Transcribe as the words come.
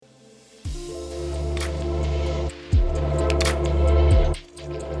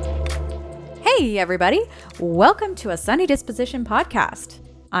Hey, everybody. Welcome to a Sunny Disposition podcast.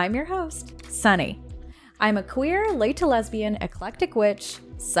 I'm your host, Sunny. I'm a queer, late to lesbian, eclectic witch,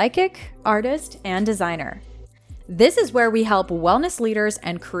 psychic, artist, and designer. This is where we help wellness leaders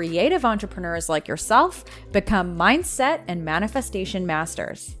and creative entrepreneurs like yourself become mindset and manifestation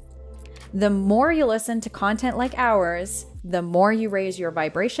masters. The more you listen to content like ours, the more you raise your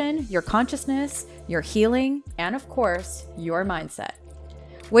vibration, your consciousness, your healing, and of course, your mindset,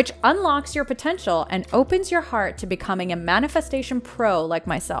 which unlocks your potential and opens your heart to becoming a manifestation pro like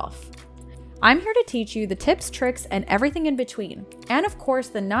myself. I'm here to teach you the tips, tricks, and everything in between, and of course,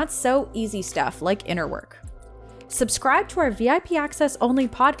 the not so easy stuff like inner work. Subscribe to our VIP access only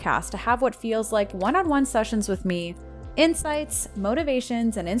podcast to have what feels like one-on-one sessions with me, insights,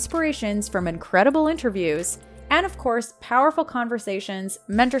 motivations, and inspirations from incredible interviews, and of course, powerful conversations,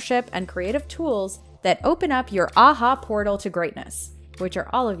 mentorship, and creative tools that open up your aha portal to greatness, which are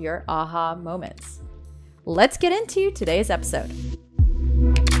all of your aha moments. Let's get into today's episode.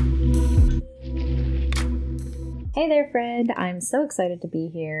 Hey there, friend. I'm so excited to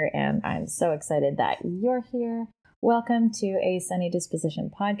be here, and I'm so excited that you're here. Welcome to a Sunny Disposition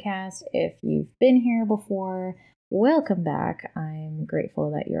podcast. If you've been here before, welcome back. I'm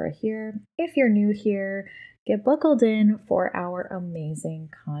grateful that you're here. If you're new here, get buckled in for our amazing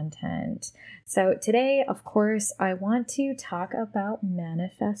content. So today, of course, I want to talk about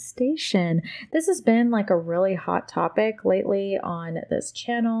manifestation. This has been like a really hot topic lately on this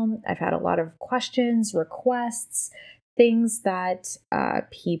channel. I've had a lot of questions, requests, things that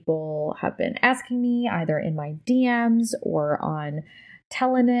people have been asking me either in my DMs or on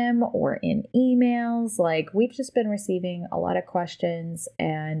Telegram or in emails. Like, we've just been receiving a lot of questions,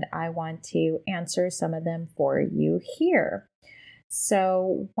 and I want to answer some of them for you here.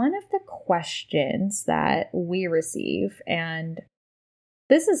 So one of the questions that we receive, and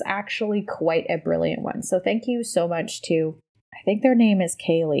this is actually quite a brilliant one. So thank you so much to, I think their name is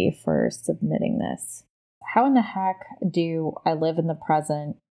Kaylee, for submitting this. How in the heck do I live in the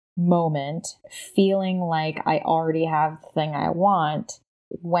present moment feeling like I already have the thing I want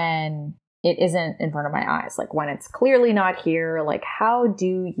when it isn't in front of my eyes? Like, when it's clearly not here, like, how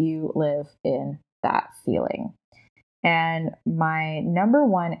do you live in that feeling? And my number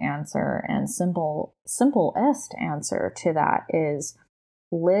one answer and simplest answer to that is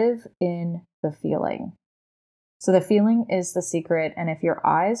live in the feeling. So the feeling is the secret. And if your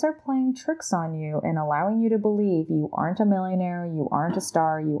eyes are playing tricks on you and allowing you to believe you aren't a millionaire, you aren't a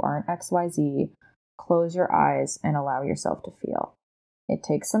star, you aren't XYZ, close your eyes and allow yourself to feel. It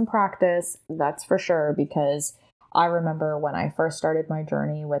takes some practice, that's for sure, because I remember when I first started my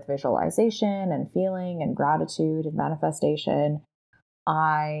journey with visualization and feeling and gratitude and manifestation,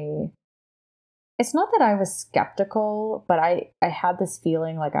 it's not that I was skeptical, but I had this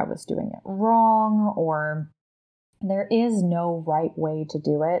feeling like I was doing it wrong, or there is no right way to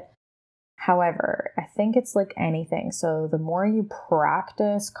do it. However, I think it's like anything. So the more you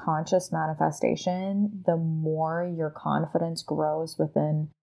practice conscious manifestation, the more your confidence grows within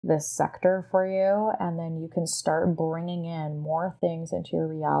this sector for you. And then you can start bringing in more things into your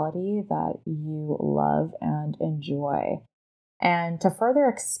reality that you love and enjoy. And to further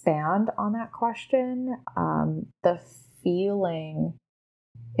expand on that question, the feeling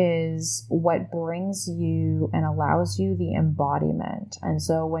is what brings you and allows you the embodiment. And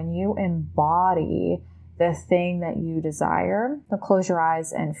so when you embody the thing that you desire, close your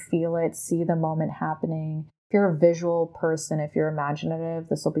eyes and feel it, see the moment happening. If you're a visual person, if you're imaginative,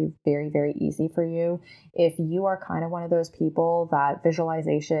 this will be very, very easy for you. If you are kind of one of those people that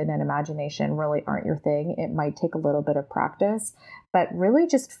visualization and imagination really aren't your thing, it might take a little bit of practice, but really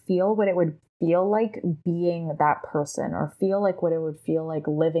just feel what it would feel like being that person, or feel like what it would feel like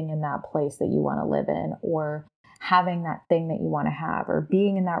living in that place that you want to live in, or having that thing that you want to have, or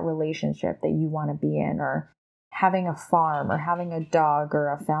being in that relationship that you want to be in, or having a farm, or having a dog,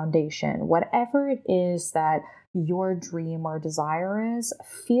 or a foundation, whatever it is that your dream or desire is,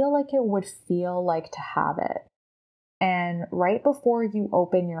 feel like it would feel like to have it. And right before you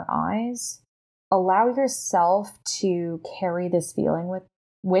open your eyes, allow yourself to carry this feeling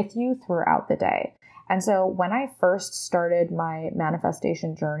with you throughout the day. And so when I first started my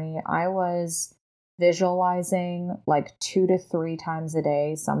manifestation journey, I was visualizing like 2 to 3 times a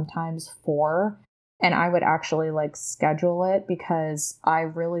day, sometimes 4. And I would actually like schedule it because I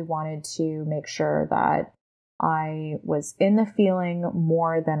really wanted to make sure that I was in the feeling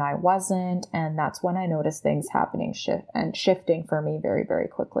more than I wasn't. And that's when I noticed things happening shifting for me very, very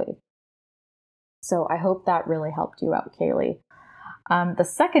quickly. So I hope that really helped you out, Kaylee. The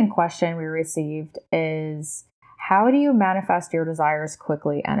second question we received is, how do you manifest your desires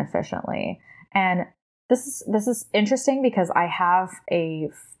quickly and efficiently? And this is interesting because I have a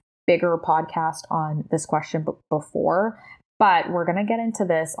bigger podcast on this question before, but we're going to get into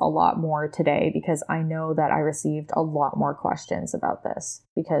this a lot more today because I know that I received a lot more questions about this,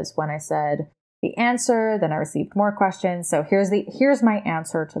 because when I said the answer, then I received more questions. So here's my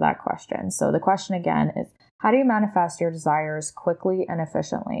answer to that question. So the question again is, how do you manifest your desires quickly and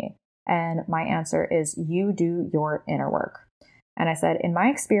efficiently? And my answer is, you do your inner work. And I said, in my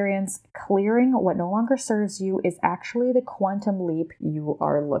experience, clearing what no longer serves you is actually the quantum leap you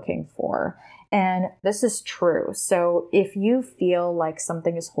are looking for. And this is true. So if you feel like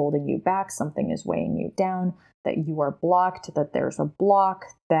something is holding you back, something is weighing you down, that you are blocked, that there's a block,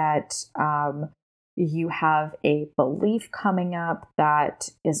 that you have a belief coming up that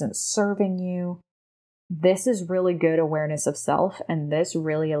isn't serving you, this is really good awareness of self. And this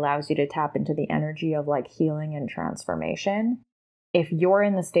really allows you to tap into the energy of like healing and transformation. If you're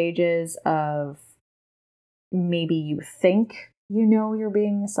in the stages of maybe you think you know you're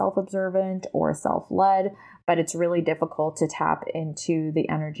being self-observant or self-led, but it's really difficult to tap into the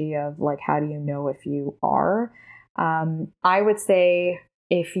energy of like, how do you know if you are? I would say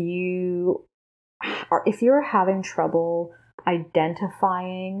if you're having trouble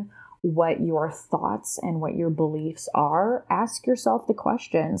identifying what your thoughts and what your beliefs are, ask yourself the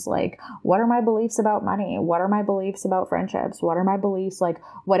questions like, what are my beliefs about money? What are my beliefs about friendships? What are my beliefs? Like,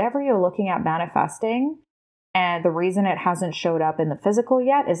 whatever you're looking at manifesting, and the reason it hasn't showed up in the physical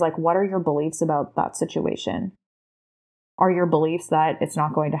yet is like, what are your beliefs about that situation? Are your beliefs that it's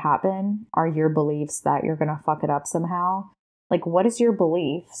not going to happen? Are your beliefs that you're going to fuck it up somehow? Like, what is your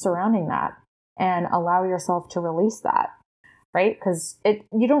belief surrounding that? And allow yourself to release that. Right? Because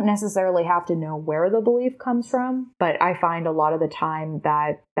you don't necessarily have to know where the belief comes from, but I find a lot of the time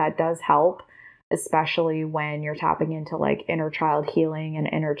that does help, especially when you're tapping into like inner child healing and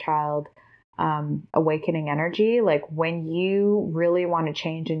inner child awakening energy. Like when you really want to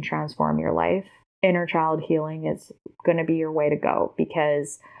change and transform your life, inner child healing is going to be your way to go.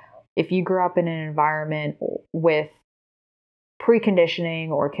 Because if you grew up in an environment with preconditioning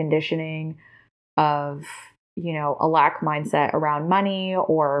or conditioning of a lack mindset around money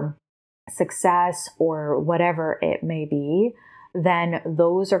or success or whatever it may be, then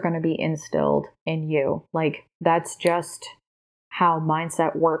those are going to be instilled in you. Like that's just how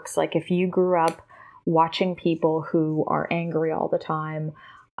mindset works. Like if you grew up watching people who are angry all the time,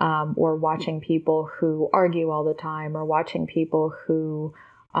 or watching people who argue all the time, or watching people who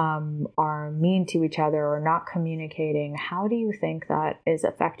are mean to each other or not communicating, how do you think that is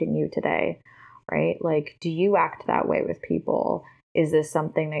affecting you today? Right? Like, do you act that way with people? Is this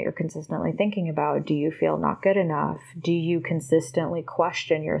something that you're consistently thinking about? Do you feel not good enough? Do you consistently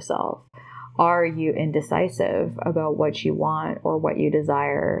question yourself? Are you indecisive about what you want or what you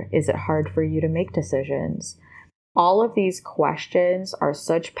desire? Is it hard for you to make decisions? All of these questions are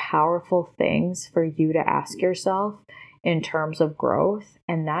such powerful things for you to ask yourself in terms of growth.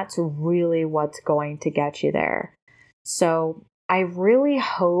 And that's really what's going to get you there. So I really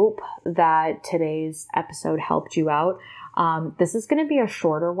hope that today's episode helped you out. This is going to be a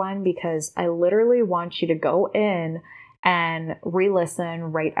shorter one because I literally want you to go in and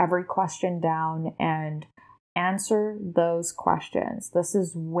re-listen, write every question down, and answer those questions. This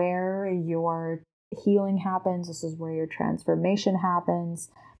is where your healing happens. This is where your transformation happens.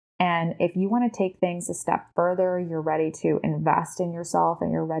 And if you want to take things a step further, you're ready to invest in yourself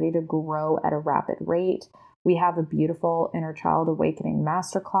and you're ready to grow at a rapid rate, we have a beautiful Inner Child Awakening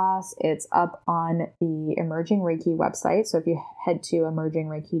Masterclass. It's up on the Emerging Reiki website. So if you head to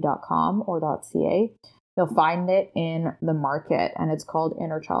emergingreiki.com or .ca, you'll find it in the market, and it's called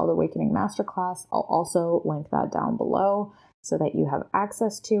Inner Child Awakening Masterclass. I'll also link that down below so that you have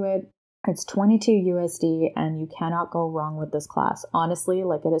access to it. It's $22 USD, and you cannot go wrong with this class. Honestly,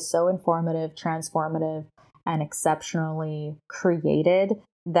 like it is so informative, transformative, and exceptionally created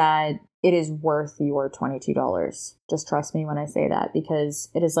that it is worth your $22. Just trust me when I say that, because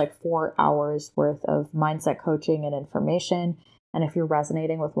it is like 4 hours worth of mindset coaching and information. And if you're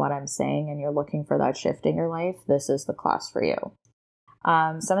resonating with what I'm saying and you're looking for that shift in your life, this is the class for you.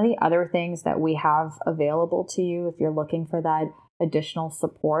 Some of the other things that we have available to you if you're looking for that additional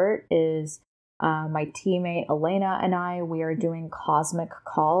support is my teammate Elena and we are doing cosmic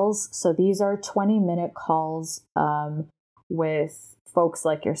calls. So these are 20-minute calls with folks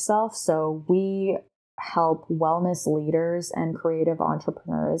like yourself. So we help wellness leaders and creative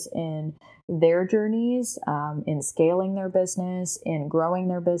entrepreneurs in their journeys, in scaling their business, in growing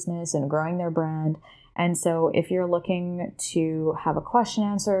their business, and growing their brand. And so if you're looking to have a question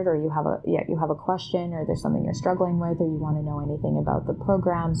answered, or you have a question, or there's something you're struggling with, or you want to know anything about the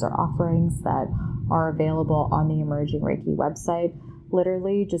programs or offerings that are available on the Emerging Reiki website,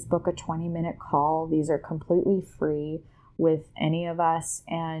 literally just book a 20-minute call. These are completely free with any of us,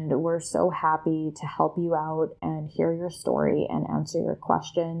 and we're so happy to help you out and hear your story and answer your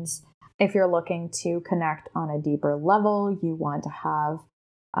questions. If you're looking to connect on a deeper level, you want to have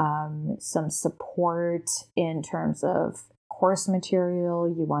some support in terms of course material,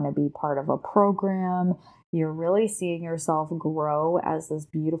 you want to be part of a program, you're really seeing yourself grow as this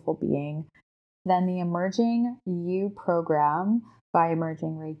beautiful being, then the Emerging You program by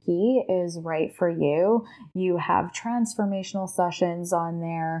Emerging Reiki is right for you. You have transformational sessions on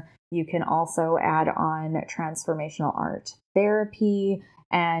there. You can also add on transformational art therapy,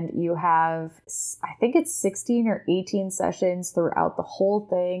 and you have, I think it's 16 or 18 sessions throughout the whole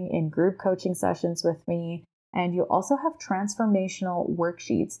thing in group coaching sessions with me. And you also have transformational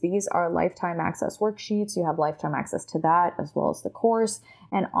worksheets. These are lifetime access worksheets. You have lifetime access to that as well as the course.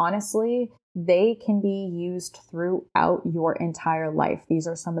 And honestly, they can be used throughout your entire life. These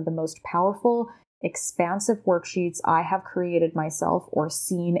are some of the most powerful, expansive worksheets I have created myself or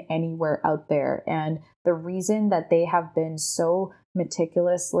seen anywhere out there. And the reason that they have been so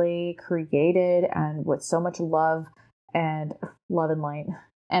meticulously created and with so much love and light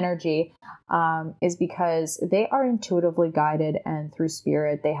energy is because they are intuitively guided, and through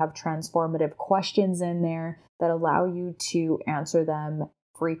spirit, they have transformative questions in there that allow you to answer them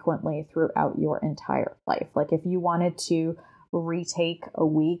frequently throughout your entire life. Like if you wanted to retake a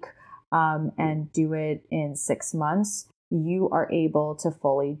week and do it in 6 months, you are able to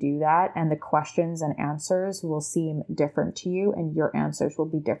fully do that. And the questions and answers will seem different to you, and your answers will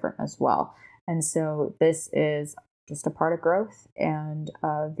be different as well. And so this is just a part of growth and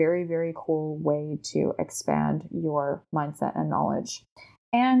a very, very cool way to expand your mindset and knowledge.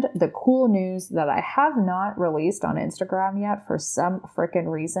 And the cool news that I have not released on Instagram yet for some freaking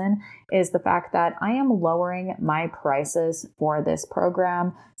reason is the fact that I am lowering my prices for this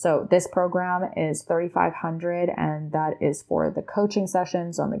program. So this program is $3,500, and that is for the coaching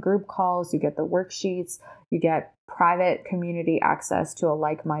sessions on the group calls. You get the worksheets, you get private community access to a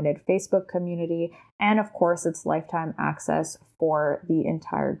like-minded Facebook community, and of course, it's lifetime access for the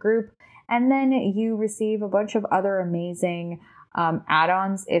entire group. And then you receive a bunch of other amazing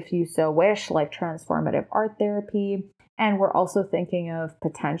add-ons if you so wish, like transformative art therapy. And we're also thinking of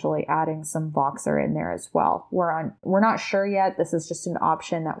potentially adding some Voxer in there as well. We're not sure yet. This is just an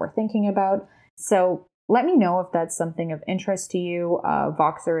option that we're thinking about. So let me know if that's something of interest to you.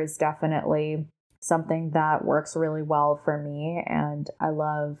 Voxer is definitely something that works really well for me, and I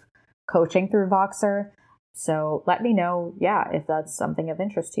love coaching through Voxer. So let me know, if that's something of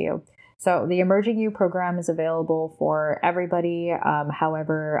interest to you. So the Emerging You program is available for everybody.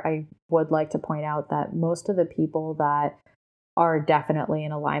 However, I would like to point out that most of the people that are definitely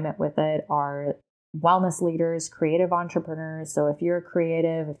in alignment with it are wellness leaders, creative entrepreneurs. So if you're a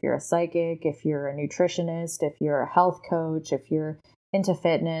creative, if you're a psychic, if you're a nutritionist, if you're a health coach, if you're into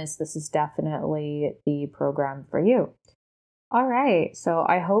fitness, this is definitely the program for you. All right, so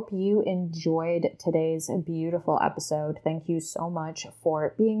I hope you enjoyed today's beautiful episode. Thank you so much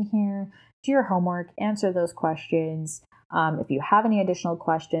for being here. Do your homework, answer those questions. If you have any additional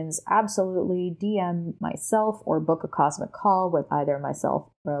questions, absolutely DM myself or book a cosmic call with either myself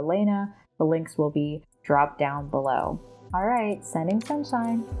or Elena. The links will be dropped down below. All right, sending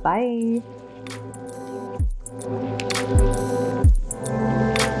sunshine. Bye.